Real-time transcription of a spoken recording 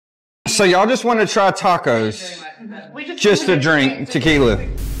So y'all just want to try tacos, just to drink tequila?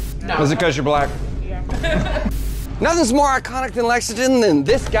 No. Is it because you're black? Yeah. Nothing's more iconic than Lexington than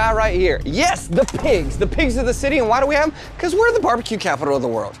this guy right here. Yes, the pigs of the city. And why do we have them? Because we're the barbecue capital of the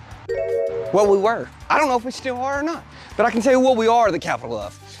world. Well, we were. I don't know if we still are or not, but I can tell you what we are the capital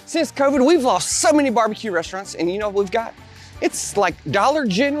of. Since COVID, we've lost so many barbecue restaurants, and you know what we've got? It's like Dollar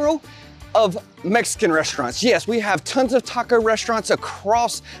General of Mexican restaurants. Yes, we have tons of taco restaurants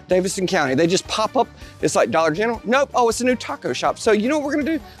across Davidson County. They just pop up. It's like Dollar General. Nope, oh, it's a new taco shop. So you know what we're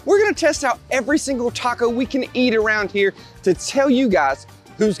gonna do? We're gonna test out every single taco we can eat around here to tell you guys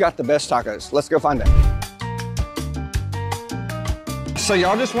who's got the best tacos. Let's go find out. So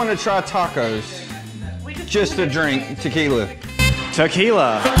y'all just want to try tacos, just to drink tequila?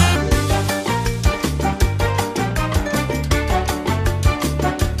 Tequila.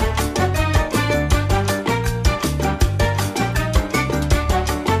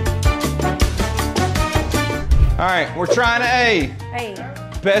 All right, we're trying A. Hey.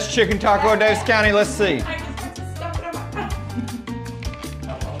 Best chicken taco in Davidson County, let's see.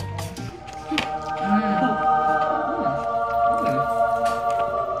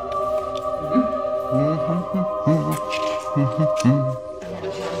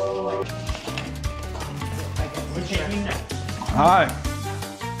 All right.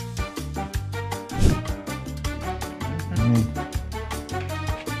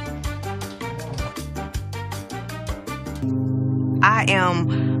 I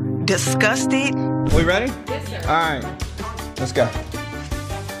am disgusted. We ready? Yes, sir. All right, let's go.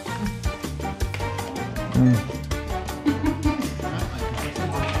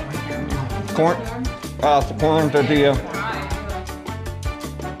 Corn, the corn tortilla.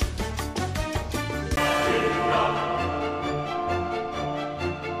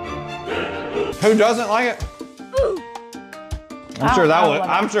 Who doesn't like it? I'm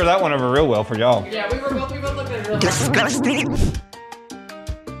sure that went over real well for y'all. Yeah, we both looked at it real Disgusted.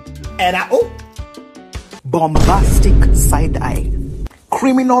 And bombastic side eye.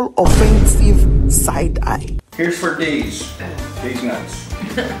 Criminal offensive side eye. Here's for D's. D's nuts.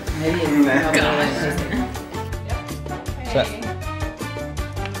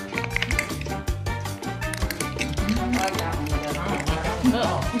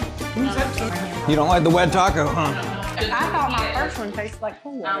 You don't like the wet taco, huh? I thought my first one tasted like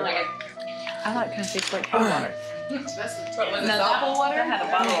pool water. I don't like it. I like kind of tastes like pool water. Was that pool water? That had a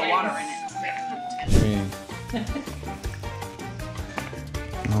bottle of water in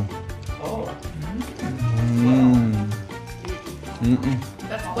it.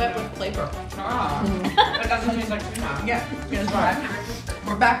 That's wet with flavor. That doesn't taste like tuna. Yeah, it's right.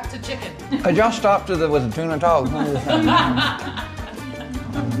 We're back to chicken. Hey, y'all stop with the tuna talk.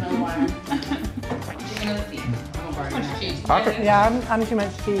 Yeah, I'm too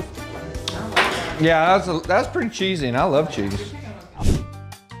much cheese. Yeah, that's pretty cheesy, and I love cheese.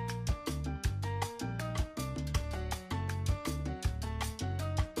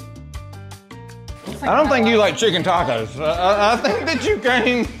 I don't think you like chicken tacos. I think that you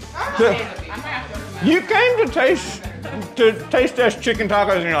came to taste test chicken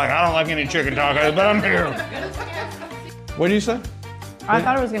tacos, and you're like, I don't like any chicken tacos, but I'm here. What did you say? I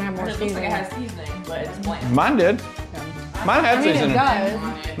thought it was gonna have more seasoning. It looks like it has seasoning, but it's bland. Mine did. Mine had seasoning. It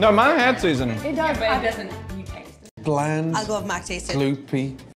does. No, mine had seasoning. It does, but it doesn't. You taste it. Bland. I'll go with Mac tasted.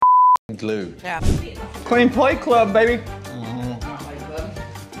 Gloopy. Glue. Yeah. Clean plate club, baby.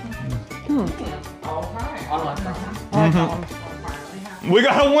 We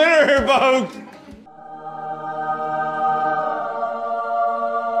got a winner here, folks.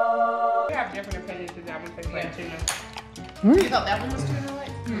 We have different opinions because that one tastes like tuna. You thought that one was tuna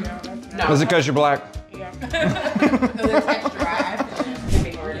like? No. Is it because you're black? Yeah. It's extra dry. It's gonna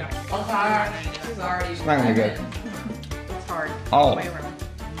be hard. It's already. It's not gonna be good. It's hard. Oh.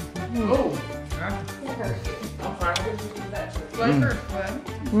 Oh. Flavor.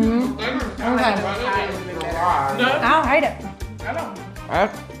 I don't hate it. I don't.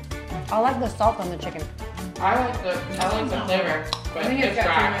 I like the salt on the chicken. I like the flavor. But I think it's got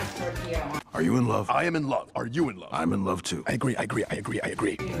too much tortilla. Are you in love? I am in love. Are you in love? I'm in love too. I agree. What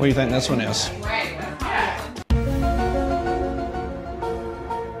do you think this one is?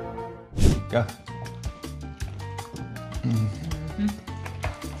 Go.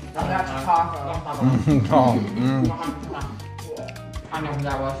 I got taco. I know who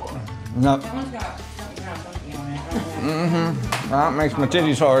that was. No. That one's got something on it. That makes my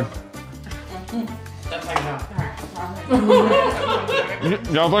titties hard. That's like no.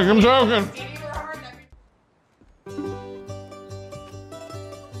 Y'all think I'm joking?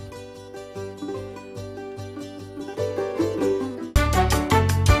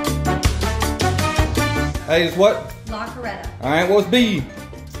 A is what? La Coretta. All right, what was B?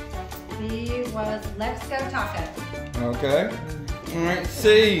 B was Let's Go Taco. Okay. All right,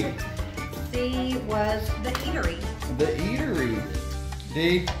 C. C was The Eatery. The Eatery.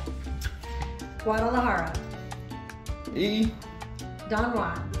 D. Guadalajara. E. Don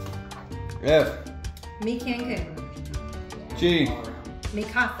Juan. F. Mi Cancun. G. Mi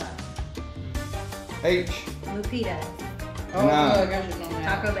Casa. H. Lupita. Oh, Nah. look, I should know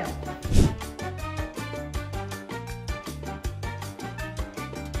that. Taco Bell.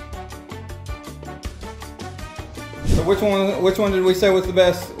 So which one did we say was the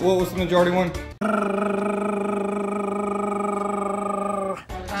best? What was the majority one?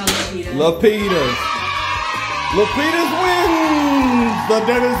 Lapidas. Lapidas wins the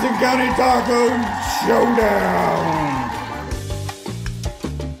Davidson County Taco Showdown.